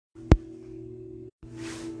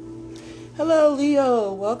Hello,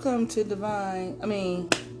 Leo. Welcome to Nikki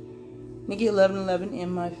 1111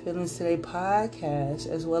 in My Feelings Today podcast,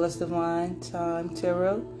 as well as Divine Time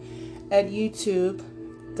Tarot at YouTube.com.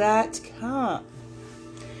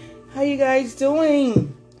 How you guys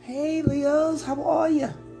doing? Hey, Leos, how are you?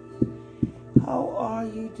 How are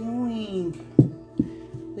you doing?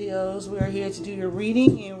 Leos, we are here to do your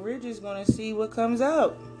reading, and we're just going to see what comes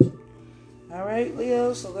out. All right,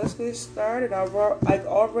 Leo, so let's get started. I've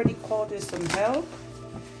already called this some help.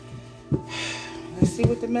 Let's see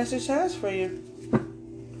what the message has for you.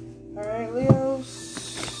 All right,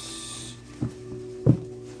 Leos.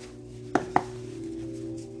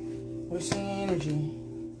 We're seeing energy.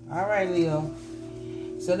 All right, Leo.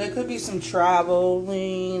 So there could be some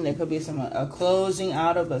traveling. There could be a closing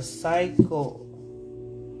out of a cycle.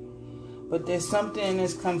 But there's something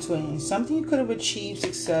that's come to an end. Something you could have achieved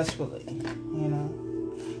successfully.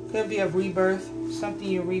 Could be a rebirth. Something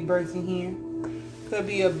you're rebirthing here. Could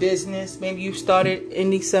be a business. Maybe you started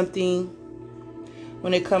ending something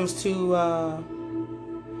when it comes to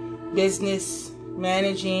business,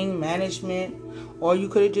 management. Or you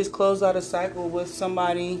could have just closed out a cycle with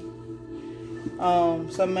somebody,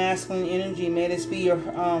 some masculine energy. May this be your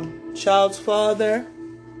child's father.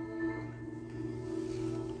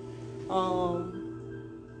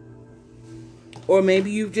 Or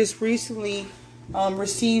maybe you've just recently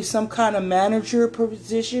received some kind of manager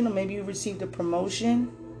position, or maybe you received a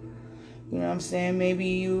promotion. You know what I'm saying? Maybe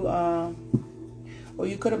you, or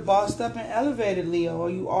you could have bossed up and elevated, Leo, or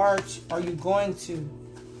you going to?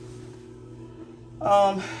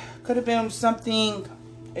 Could have been something.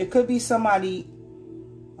 It could be somebody.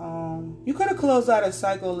 You could have closed out a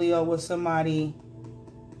cycle, Leo, with somebody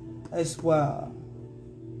as well.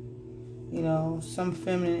 Some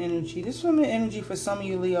feminine energy. This feminine energy for some of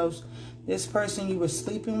you Leos, this person you were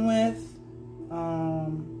sleeping with,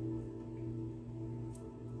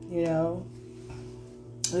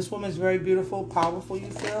 this woman is very beautiful, powerful, you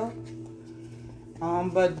feel.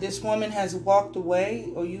 But this woman has walked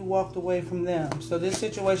away, or you walked away from them. So this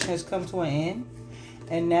situation has come to an end.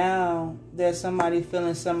 And now there's somebody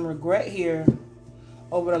feeling some regret here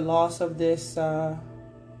over the loss of this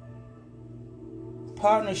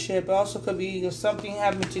partnership. It also could be something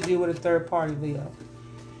having to do with a third party, Leo.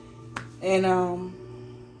 And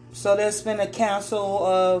so there's been a cancel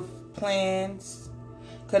of plans.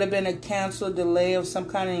 Could have been a cancel delay of some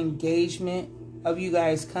kind of engagement of you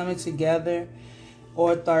guys coming together,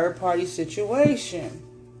 or a third party situation.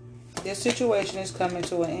 This situation is coming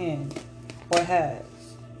to an end, or has,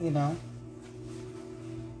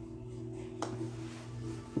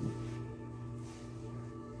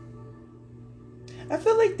 I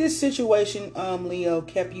feel like this situation, Leo,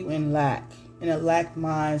 kept you in a lack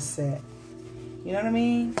mindset. You know what I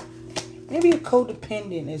mean? Maybe a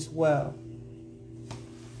codependent as well.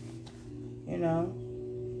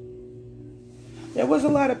 There was a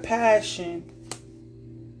lot of passion.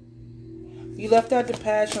 You left out the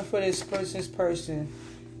passion for this person's person.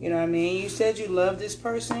 You know what I mean? You said you love this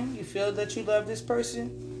person. You feel that you love this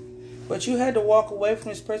person. But you had to walk away from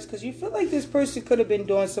this person because you feel like this person could have been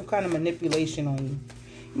doing some kind of manipulation on you.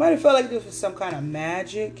 You might have felt like this was some kind of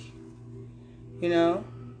magic.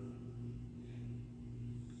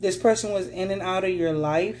 This person was in and out of your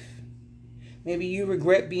life. Maybe you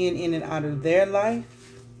regret being in and out of their life.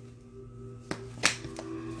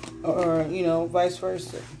 Or, vice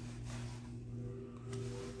versa.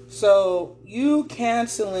 So you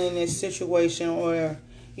canceling this situation, or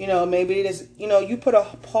maybe it is, you put a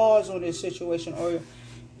pause on this situation, or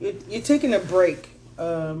you're taking a break,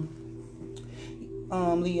 Leo.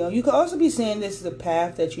 You could also be saying this is a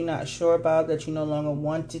path that you're not sure about, that you no longer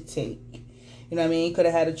want to take. You know what I mean? You could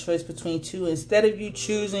have had a choice between two. Instead of you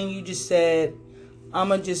choosing, you just said, I'm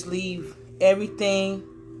going to just leave everything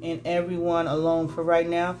and everyone alone for right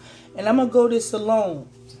now, and I'm going to go this alone.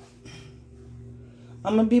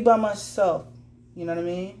 I'm going to be by myself. You know what I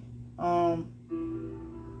mean?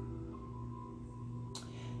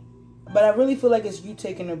 But I really feel like it's you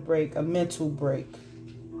taking a break, a mental break,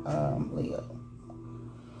 Leo.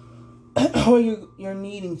 Or you're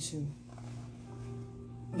needing to.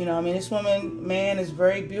 This man is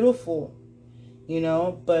very beautiful,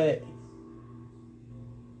 but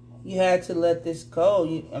you had to let this go.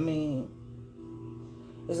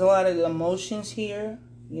 There's a lot of emotions here,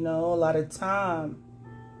 a lot of time.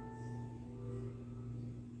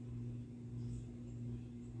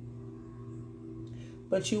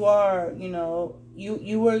 But you are,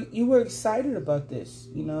 you were excited about this,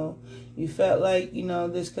 You felt like,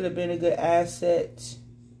 this could have been a good asset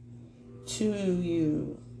to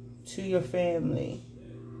you, to your family.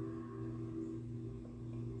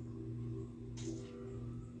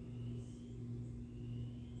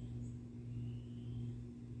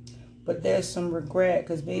 but there's some regret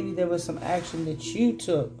because maybe there was some action that you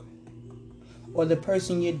took or the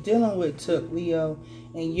person you're dealing with took, Leo,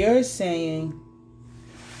 and you're saying,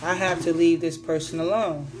 I have to leave this person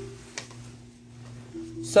alone.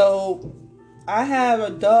 So I have a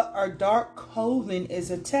dark coven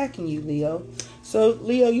is attacking you, Leo. So,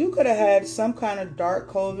 Leo, you could have had some kind of dark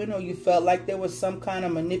coven, or you felt like there was some kind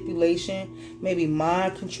of manipulation, maybe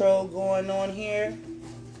mind control going on here.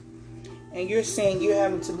 And you're saying you're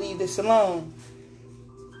having to leave this alone.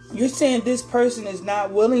 You're saying this person is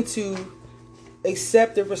not willing to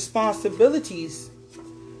accept the responsibilities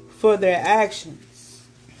for their actions.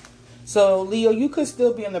 So, Leo, you could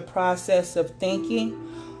still be in the process of thinking.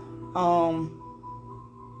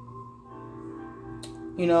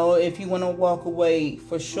 If you want to walk away,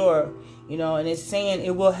 for sure. And it's saying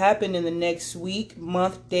it will happen in the next week,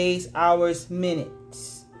 month, days, hours,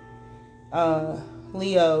 minutes.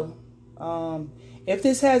 Leo, if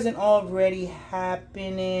this hasn't already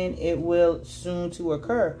happening, it will soon to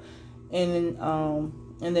occur in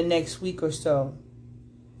the next week or so,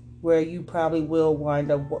 where you probably will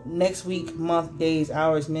wind up next week, month, days,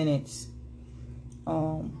 hours, minutes,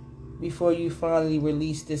 before you finally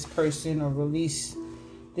release this person or release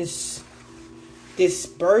this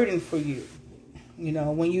burden for you.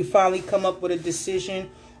 When you finally come up with a decision,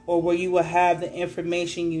 or where you will have the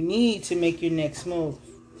information you need to make your next move.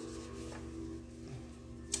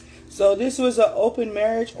 So this was an open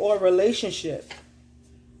marriage or relationship.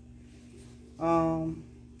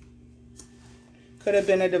 Could have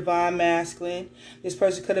been a divine masculine. This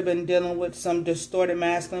person could have been dealing with some distorted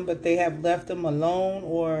masculine, but they have left them alone,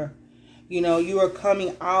 or you are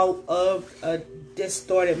coming out of a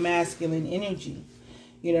distorted masculine energy.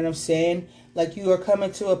 You know what I'm saying? Like you are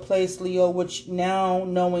coming to a place, Leo, which now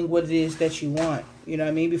knowing what it is that you want. You know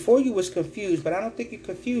what I mean? Before you was confused, but I don't think you're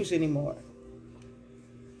confused anymore.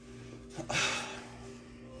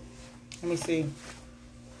 Let me see.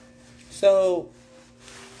 So,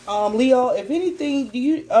 Leo, if anything, do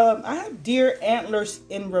you? I have deer antlers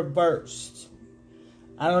in reversed.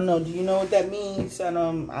 I don't know. Do you know what that means? I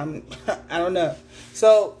don't know.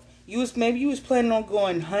 So you was planning on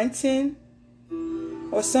going hunting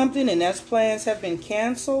or something, and those plans have been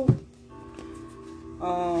canceled.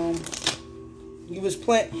 You was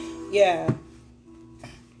yeah.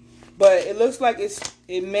 But it looks like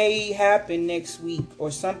it may happen next week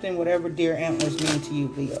or something. Whatever deer antlers mean to you,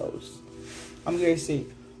 Leos. I'm going to see.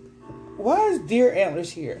 Why is deer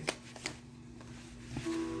antlers here?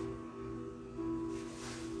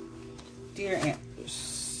 Deer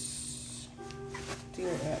antlers.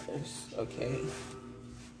 Deer antlers. Okay.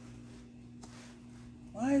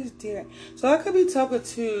 Why is deer? So I could be talking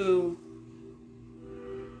to.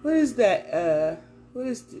 What is that?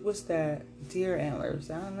 What's that? Deer antlers.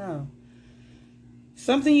 I don't know.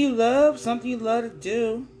 Something you love to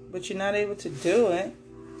do, but you're not able to do it.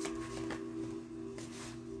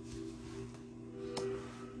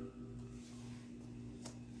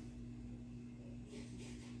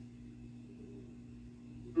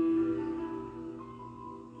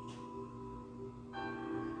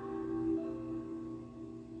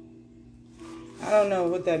 I don't know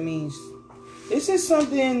what that means. This is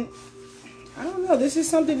something, I don't know. This is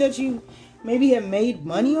something that you maybe have made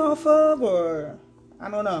money off of, or I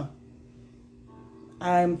don't know.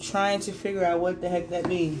 I'm trying to figure out what the heck that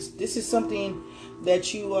means. This is something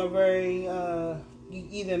that you are very, you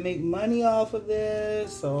either make money off of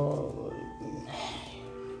this, or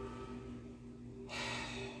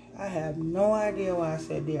I have no idea why I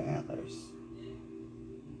said deer antlers.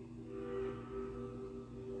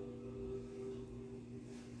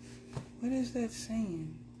 What is that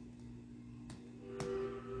saying?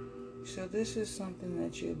 So this is something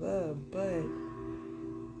that you love, but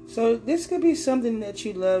so this could be something that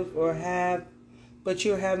you love or have, but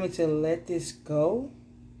you're having to let this go.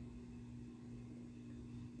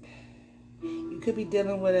 You could be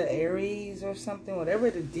dealing with an Aries or something,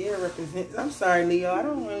 whatever the deer represents. I'm sorry, Leo, I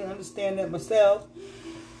don't really understand that myself.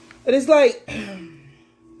 But it's like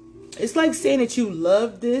saying that you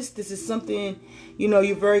love this. This is something,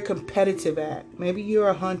 you're very competitive at. Maybe you're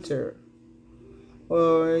a hunter,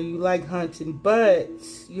 or you like hunting, but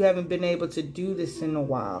you haven't been able to do this in a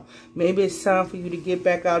while. Maybe it's time for you to get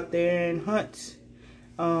back out there and hunt,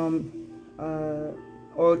 or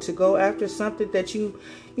to go after something that you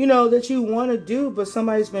want to do, but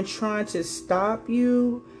somebody's been trying to stop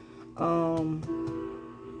you.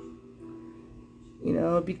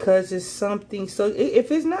 Because it's something. So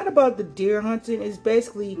if it's not about the deer hunting, it's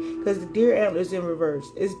basically because the deer antlers in reverse.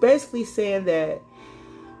 It's basically saying that,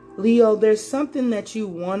 Leo, there's something that you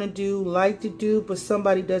want to do, like to do, but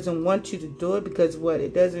somebody doesn't want you to do it because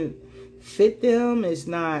it doesn't fit them. It's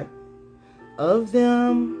not of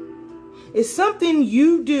them. It's something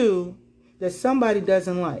you do that somebody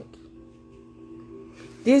doesn't like.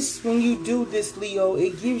 This, when you do this, Leo,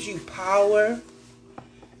 it gives you power.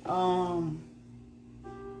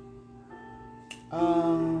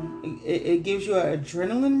 It gives you an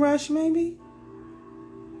adrenaline rush, maybe.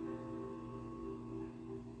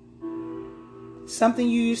 Something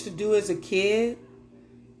you used to do as a kid,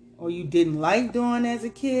 or you didn't like doing as a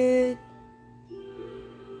kid.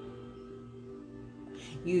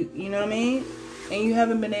 You know what I mean? And you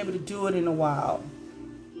haven't been able to do it in a while.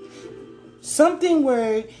 Something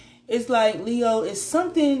where it's like, Leo, it's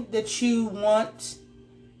something that you want,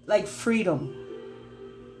 like freedom.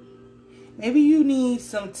 Maybe you need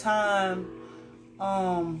some time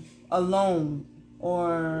alone,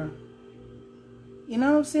 or you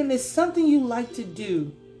know what I'm saying? It's something you like to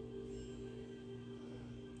do,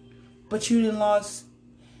 but you done lost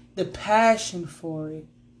the passion for it.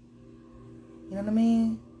 You know what I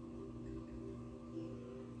mean?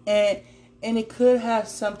 And it could have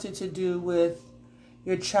something to do with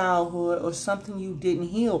your childhood, or something you didn't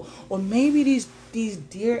heal. Or maybe these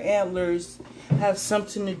deer antlers have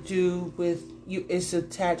something to do with you. It's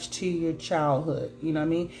attached to your childhood. You know what I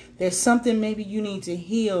mean? There's something maybe you need to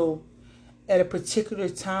heal at a particular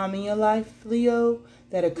time in your life, Leo,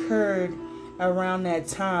 that occurred around that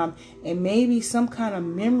time. And maybe some kind of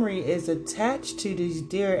memory is attached to these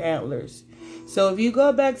deer antlers. So if you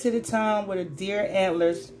go back to the time where the deer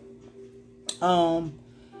antlers,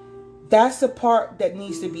 that's the part that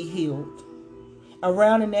needs to be healed.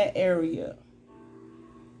 Around in that area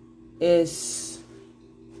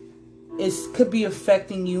could be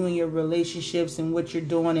affecting you and your relationships and what you're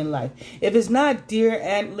doing in life. If it's not deer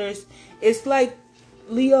antlers, it's like,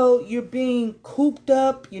 Leo, you're being cooped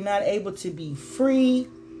up. You're not able to be free.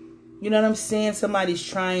 You know what I'm saying? Somebody's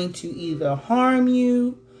trying to either harm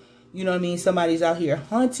you. You know what I mean? Somebody's out here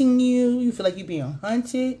hunting you. You feel like you're being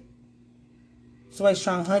hunted. Somebody's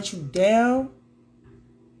trying to hunt you down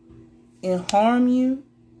and harm you.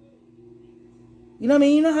 You know what I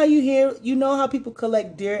mean? You know how people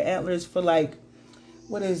collect deer antlers for, like,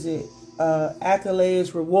 what is it?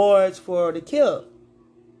 Accolades, rewards for the kill.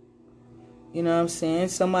 You know what I'm saying?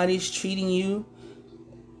 Somebody's treating you,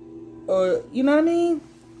 or, you know what I mean?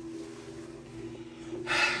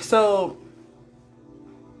 So,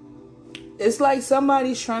 it's like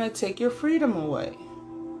somebody's trying to take your freedom away,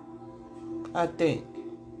 I think.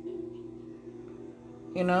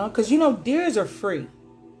 You know? Because, deers are free.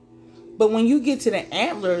 But when you get to the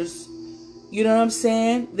antlers, you know what I'm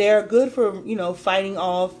saying? They're good for, fighting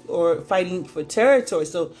off or fighting for territory.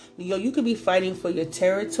 So, you could be fighting for your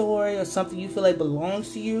territory or something you feel like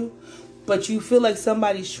belongs to you. But you feel like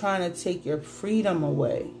somebody's trying to take your freedom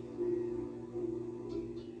away.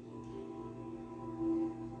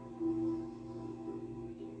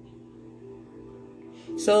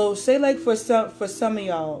 So, say like for some of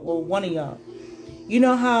y'all, or one of y'all, you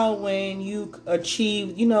know how when you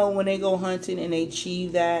achieve, when they go hunting and they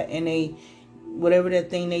achieve that, and they, whatever that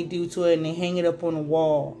thing they do to it, and they hang it up on the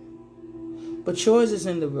wall. But yours is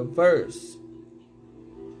in the reverse.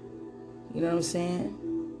 You know what I'm saying?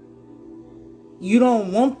 You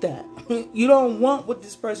don't want that. You don't want what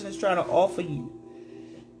this person is trying to offer you.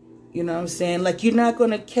 You know what I'm saying? Like, you're not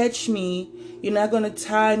going to catch me. You're not going to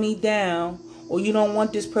tie me down. Or you don't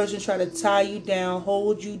want this person to try to tie you down,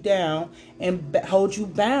 hold you down, and hold you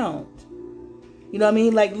bound. You know what I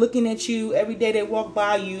mean? Like, looking at you every day they walk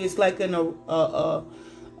by you, it's like you know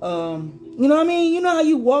what I mean? You know how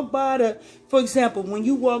you walk by for example, when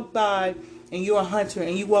you walk by and you're a hunter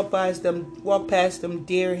and you walk past them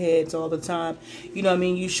deer heads all the time, you know what I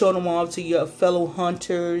mean? You show them off to your fellow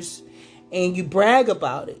hunters and you brag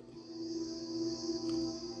about it.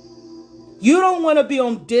 You don't want to be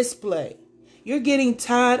on display. You're getting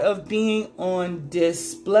tired of being on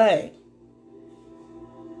display.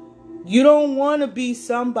 You don't want to be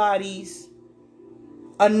somebody's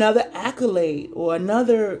another accolade or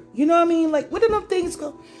another, you know what I mean? Like, what are them things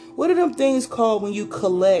called? What are them things called when you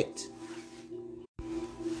collect?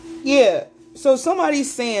 Yeah. So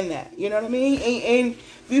somebody's saying that, you know what I mean? And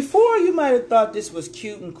before you might have thought this was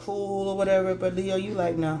cute and cool or whatever, but Leo, you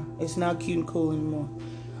like, no, it's not cute and cool anymore.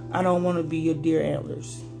 I don't want to be your deer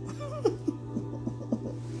antlers.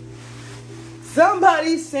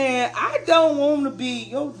 Somebody's saying, I don't want to be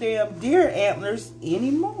your damn deer antlers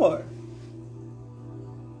anymore.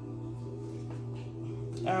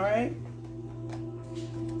 Alright?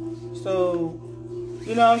 So,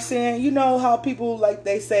 you know what I'm saying? You know how people, like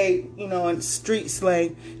they say, in street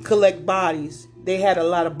slang, collect bodies. They had a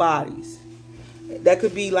lot of bodies. That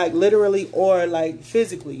could be like literally or like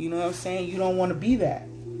physically. You know what I'm saying? You don't want to be that.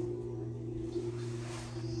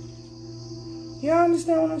 Y'all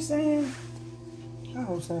understand what I'm saying? I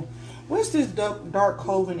hope so. What's this dark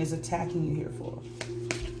coven is attacking you here for?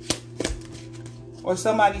 Or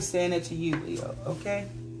somebody saying it to you, Leo, okay?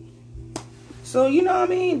 So, you know what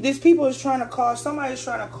I mean? These people is trying to cause, somebody's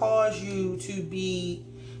trying to cause you to be,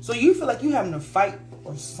 so you feel like you're having to fight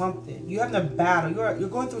or something. You're having a battle. You're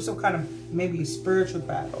going through some kind of maybe a spiritual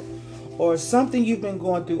battle. Or something you've been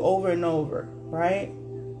going through over and over, right?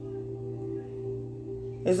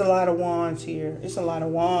 There's a lot of wands here. It's a lot of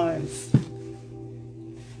wands.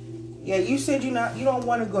 Yeah, you said you don't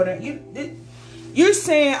want to go there. You're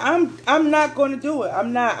saying I'm not going to do it.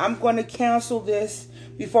 I'm going to cancel this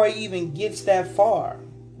before it even gets that far,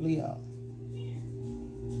 Leo.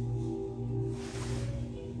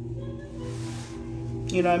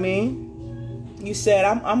 You know what I mean? You said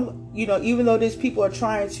I'm even though these people are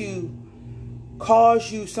trying to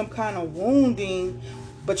cause you some kind of wounding,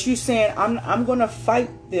 but you saying I'm going to fight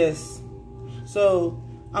this. So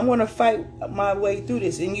I'm going to fight my way through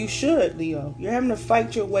this. And you should, Leo. You're having to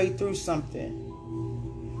fight your way through something.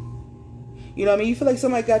 You know what I mean? You feel like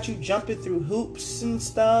somebody got you jumping through hoops and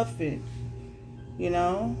stuff. And, you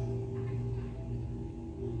know.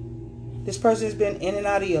 This person's been in and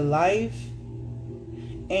out of your life.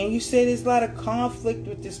 And you said there's a lot of conflict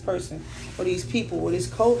with this person. Or these people. Or this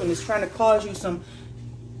coven is trying to cause you some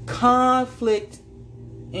conflict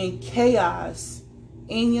and chaos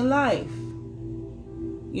in your life.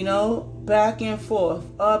 You know, back and forth,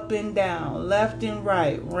 up and down, left and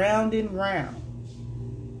right, round and round.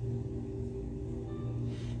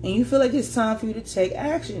 And you feel like it's time for you to take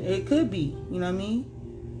action. It could be, you know what I mean?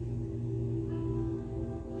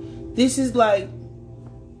 This is like,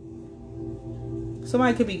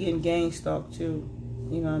 somebody could be getting gang stalked too.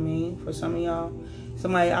 You know what I mean? For some of y'all.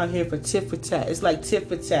 Somebody out here for tit for tat. It's like tit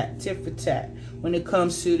for tat, tit for tat. When it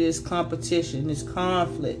comes to this competition, this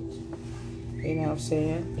conflict. You know what I'm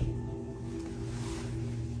saying?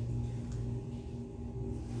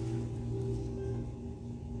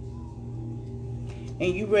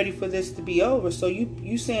 And you ready for this to be over. So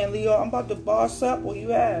you saying, Leo, I'm about to boss up. What you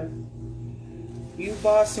have? You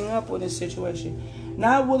bossing up with this situation.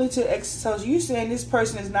 Not willing to exercise. You saying this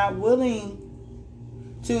person is not willing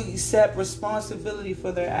to accept responsibility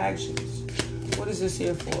for their actions. What is this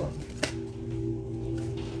here for?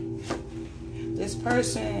 This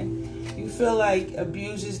person, you feel like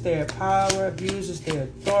abuses their power, abuses their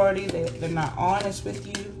authority. They're not honest with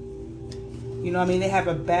you. You know what I mean? They have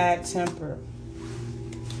a bad temper.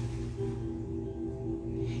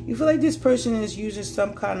 You feel like this person is using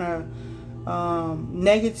some kind of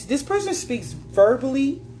negative. This person speaks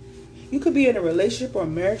verbally. You could be in a relationship or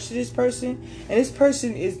marriage to this person, and this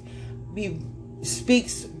person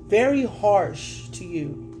speaks very harsh to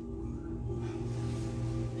you.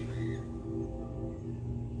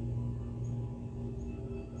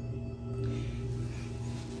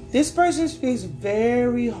 This person speaks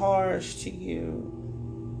very harsh to you,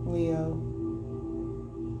 Leo.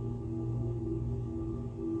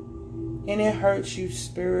 And it hurts you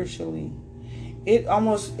spiritually. It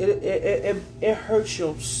hurts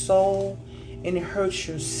your soul and it hurts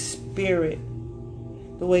your spirit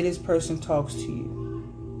the way this person talks to you.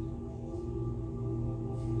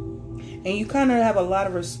 And you kind of have a lot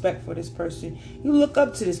of respect for this person. You look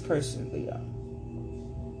up to this person, Leo.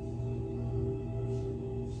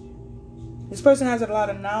 This person has a lot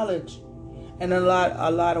of knowledge and a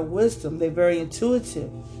lot of wisdom. They're very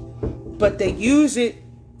intuitive. But they use it.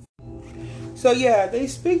 So yeah, they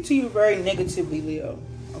speak to you very negatively, Leo.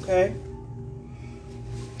 Okay?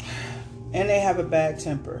 And they have a bad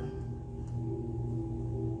temper.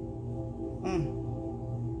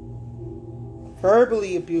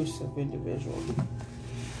 Verbally abusive individual.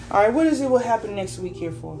 Alright, what is it will happen next week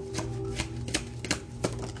here for?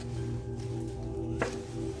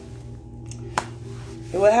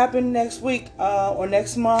 It will happen next week or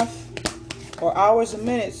next month or hours and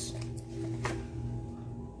minutes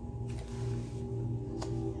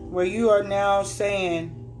where you are now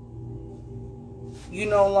saying you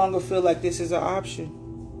no longer feel like this is an option.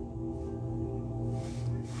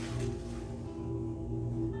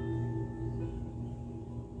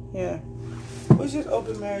 Yeah. What's this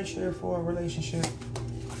open marriage here for a relationship?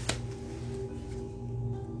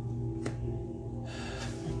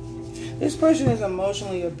 This person is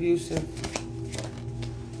emotionally abusive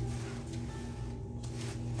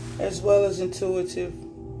as well as intuitive.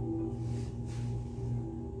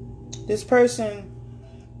 This person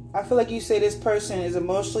I feel like you say this person is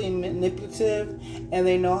emotionally manipulative and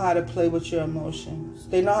they know how to play with your emotions.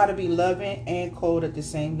 They know how to be loving and cold at the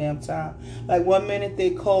same damn time. Like 1 minute they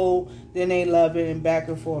cold, then they loving, and back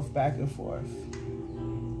and forth, back and forth.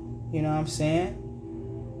 You know what I'm saying?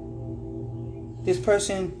 This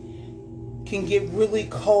person can get really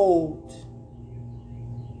cold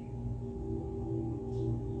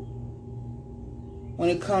when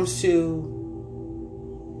it comes to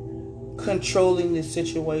controlling the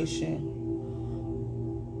situation.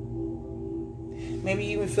 Maybe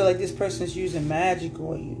you even feel like this person is using magic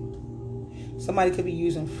on you. Somebody could be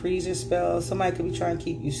using freezer spells. Somebody could be trying to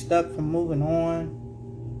keep you stuck from moving on.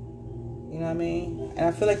 You know what I mean? And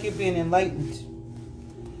I feel like you're being enlightened.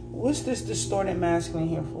 What's this distorted masculine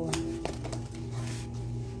here for?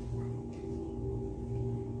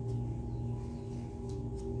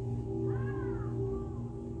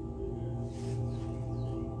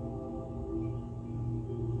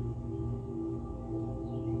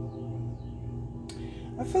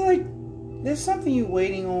 I feel like there's something you're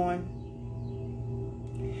waiting on.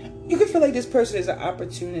 You can feel like this person is an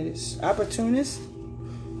opportunist. Opportunist?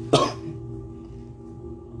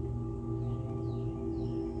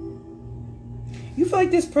 You feel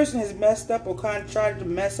like this person has messed up or kind of tried to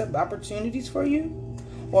mess up opportunities for you?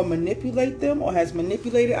 Or manipulate them? Or has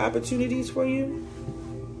manipulated opportunities for you?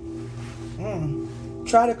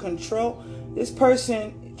 Try to control. This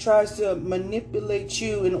person tries to manipulate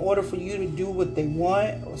you in order for you to do what they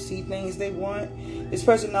want or see things they want. This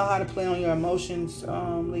person knows how to play on your emotions,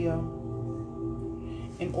 Leo,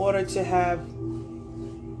 in order to have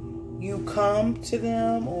you come to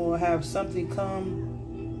them or have something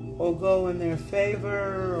come or go in their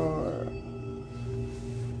favor. Or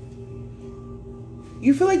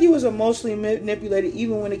you feel like you was emotionally manipulated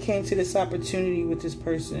even when it came to this opportunity with this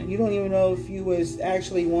person. You don't even know if you was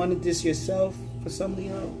actually wanted this yourself. For somebody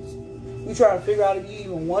else, you try to figure out if you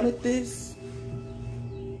even wanted this.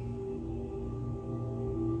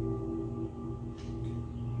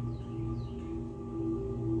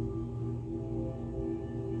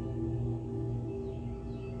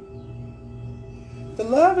 The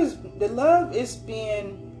love is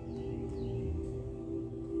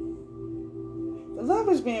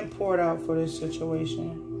being poured out for this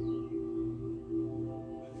situation.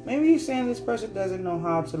 Maybe you're saying this person doesn't know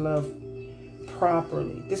how to love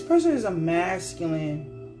properly. This person is a masculine.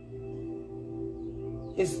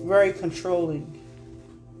 It's very controlling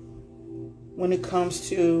when it comes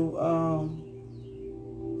to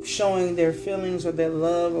showing their feelings or their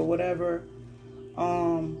love or whatever.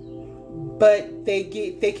 But they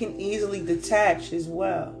can easily detach as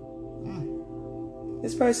well.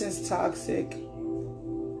 This person's toxic.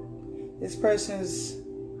 This person's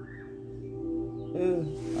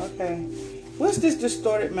okay. What's this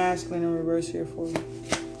distorted masculine in reverse here for you?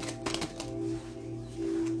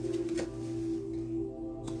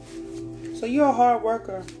 So you're a hard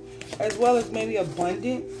worker, as well as maybe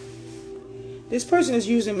abundant. This person is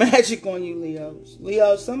using magic on you, Leos.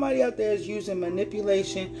 Leo, somebody out there is using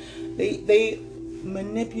manipulation. They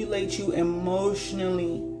manipulate you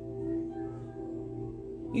emotionally.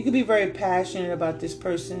 You could be very passionate about this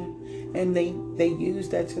person, and they use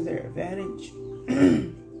that to their advantage.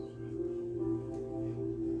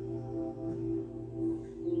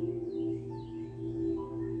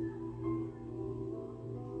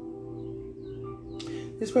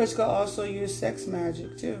 This person could also use sex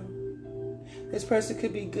magic too. This person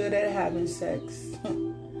could be good at having sex.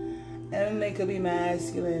 And they could be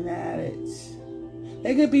masculine at it.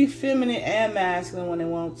 They could be feminine and masculine when they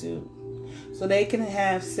want to. So they can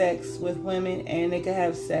have sex with women and they can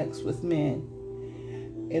have sex with men.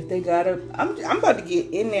 If they gotta, I'm about to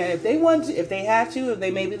get in there. If they want to, if they have to, if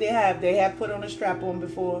they have put on a strap on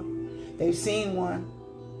before. They've seen one.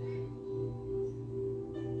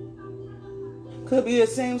 Could be a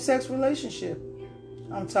same-sex relationship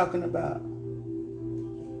I'm talking about.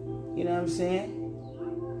 You know what I'm saying?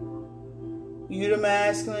 You the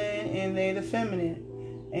masculine and they the feminine.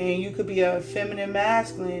 And you could be a feminine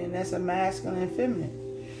masculine and that's a masculine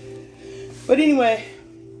feminine. But anyway,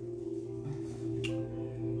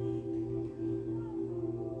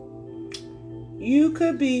 you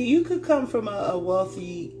could come from a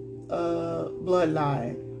wealthy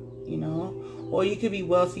bloodline, you know, or you could be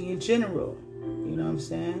wealthy in general. You know what I'm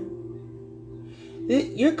saying?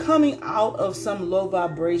 You're coming out of some low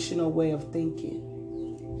vibrational way of thinking.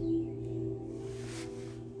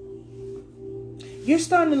 You're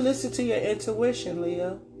starting to listen to your intuition,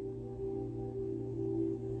 Leo.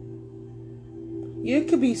 You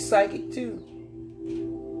could be psychic too.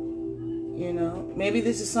 You know, maybe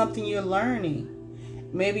this is something you're learning.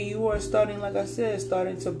 Maybe you are starting, like I said,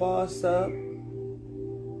 starting to boss up.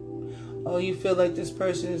 Oh, you feel like this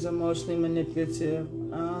person is emotionally manipulative.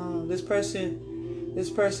 Oh, this person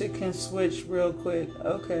can switch real quick.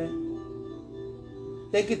 Okay.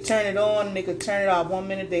 They could turn it on and they could turn it off. One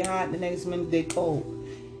minute they hot, the next minute they cold.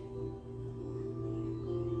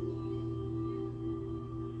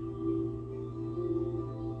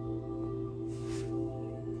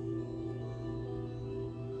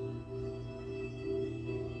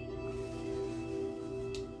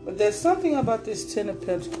 But there's something about this Ten of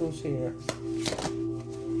Pentacles here.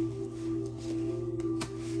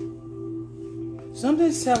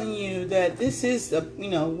 Something's telling you that this is,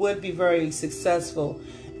 would be very successful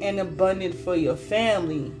and abundant for your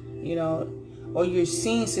family, or you're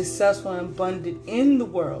seeing successful and abundant in the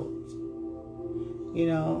world,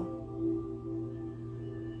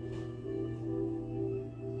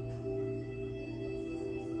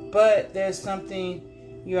 But there's something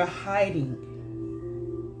you're hiding.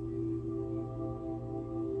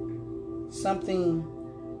 Something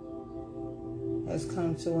has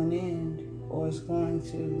come to an end, or is going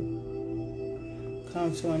to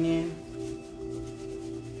come to an end.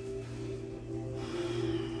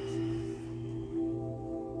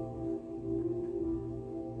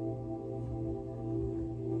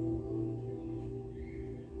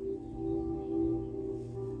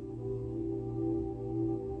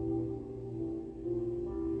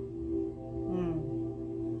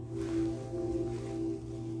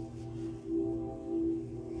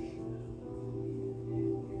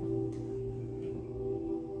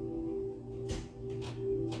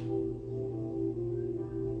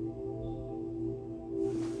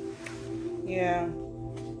 Yeah.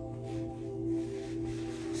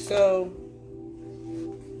 So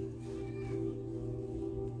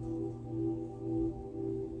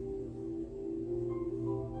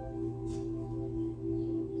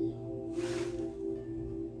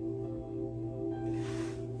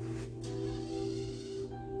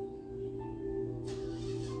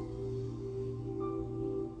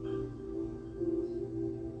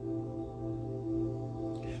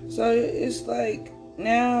it's like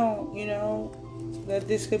now, that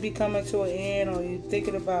this could be coming to an end, or you're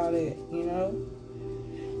thinking about it,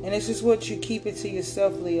 And this is what you keep it to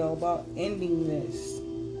yourself, Leo, about ending this,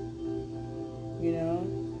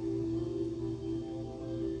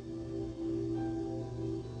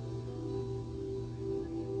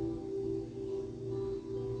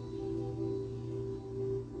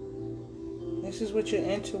 This is what your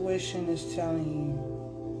intuition is telling you.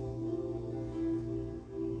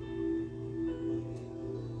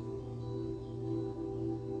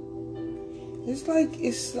 It's like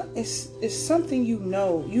it's something you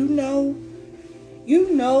know. You know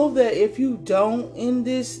that if you don't end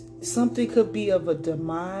this, something could be of a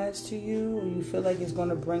demise to you, or you feel like it's going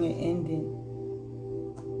to bring an ending.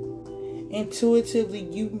 Intuitively,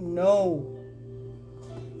 you know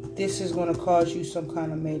this is going to cause you some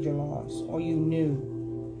kind of major loss, or you knew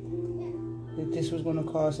that this was going to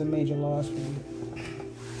cause a major loss for you.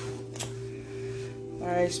 All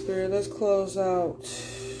right, Spirit, let's close out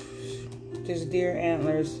this Dear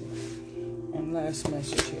Antlers and last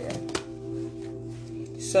message here.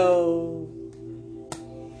 So,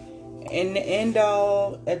 in the end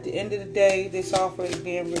all, at the end of the day, this offer is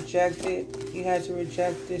being rejected. You had to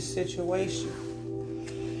reject this situation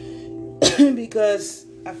because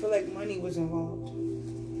I feel like money was involved.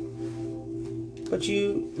 But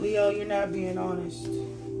you, Leo, you're not being honest.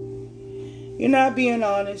 You're not being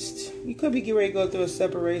honest. You could be getting ready to go through a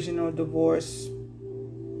separation or a divorce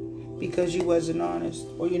because you wasn't honest,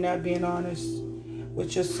 or you're not being honest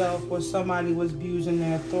with yourself, or somebody was abusing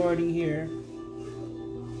their authority here.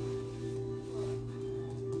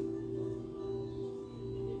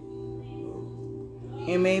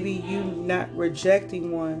 And maybe you not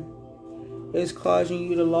rejecting one is causing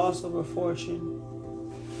you the loss of a fortune.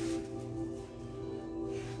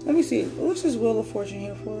 Let me see. What's this Wheel of Fortune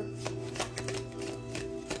here for?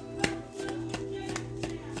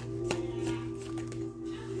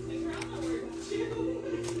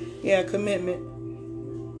 Yeah, commitment.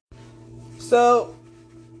 So,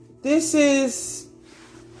 this is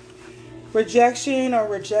rejection or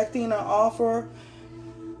rejecting an offer.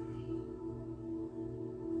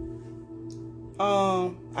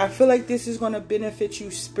 I feel like this is going to benefit you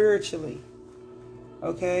spiritually.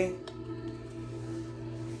 Okay?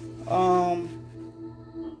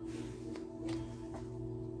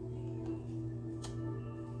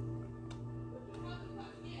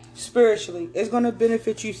 Spiritually. It's going to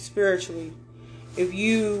benefit you spiritually if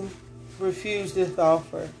you refuse this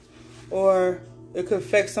offer. Or it could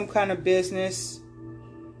affect some kind of business.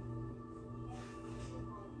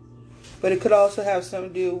 But it could also have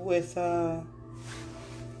something to do with a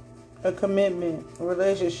commitment, a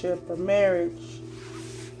relationship, a marriage.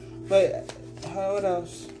 But what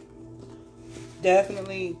else?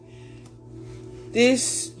 Definitely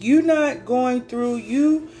this, you not going through,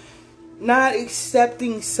 you not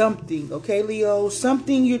accepting something, okay, Leo?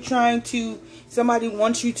 Something you're trying to, somebody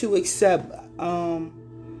wants you to accept.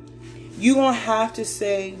 You're going to have to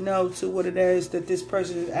say no to what it is that this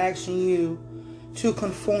person is asking you to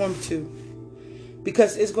conform to.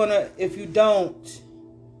 Because it's going to, if you don't,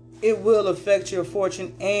 it will affect your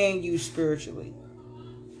fortune and you spiritually.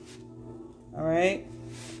 All right?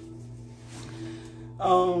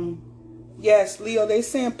 Yes, Leo, they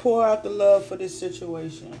saying pour out the love for this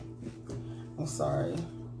situation. I'm sorry.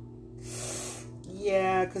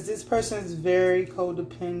 Yeah, because this person is very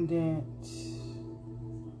codependent.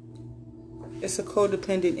 It's a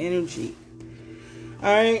codependent energy.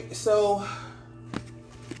 All right, so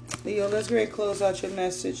Leo, let's go ahead and close out your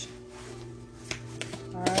message.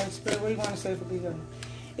 All right, Spirit, what do you want to say for Leo?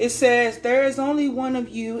 It says, there is only one of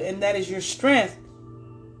you, and that is your strength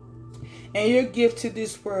and your gift to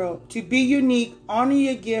this world. To be unique, honor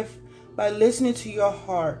your gift by listening to your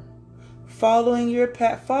heart, following your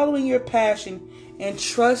passion, and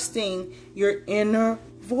trusting your inner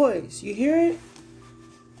voice. You hear it?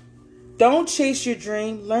 Don't chase your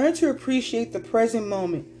dream. Learn to appreciate the present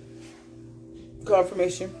moment.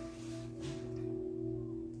 Confirmation.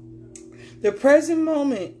 The present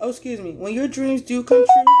moment. Oh, excuse me. When your dreams do come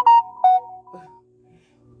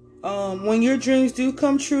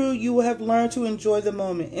true, you will have learned to enjoy the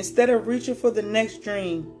moment instead of reaching for the next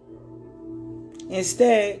dream.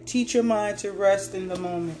 Instead, teach your mind to rest in the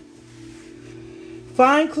moment.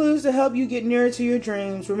 Find clues to help you get nearer to your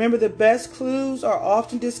dreams. Remember, the best clues are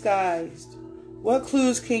often disguised. What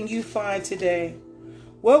clues can you find today?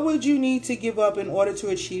 What would you need to give up in order to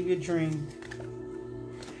achieve your dream?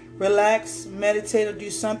 Relax, meditate, or do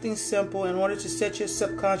something simple in order to set your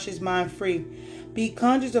subconscious mind free. Be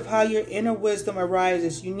conscious of how your inner wisdom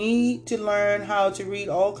arises. You need to learn how to read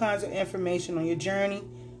all kinds of information on your journey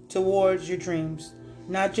towards your dreams,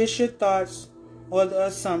 not just your thoughts or the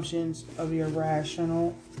assumptions of your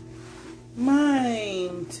rational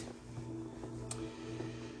mind.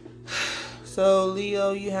 So,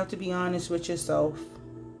 Leo, you have to be honest with yourself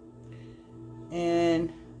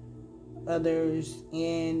and others,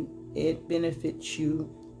 and it benefits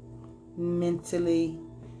you mentally,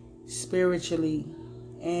 spiritually,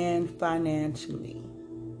 and financially.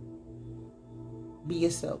 Be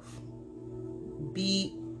yourself.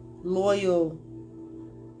 Be loyal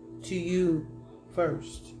to you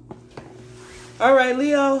first. All right,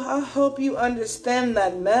 Leo, I hope you understand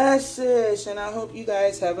that message, and I hope you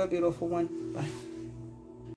guys have a beautiful one.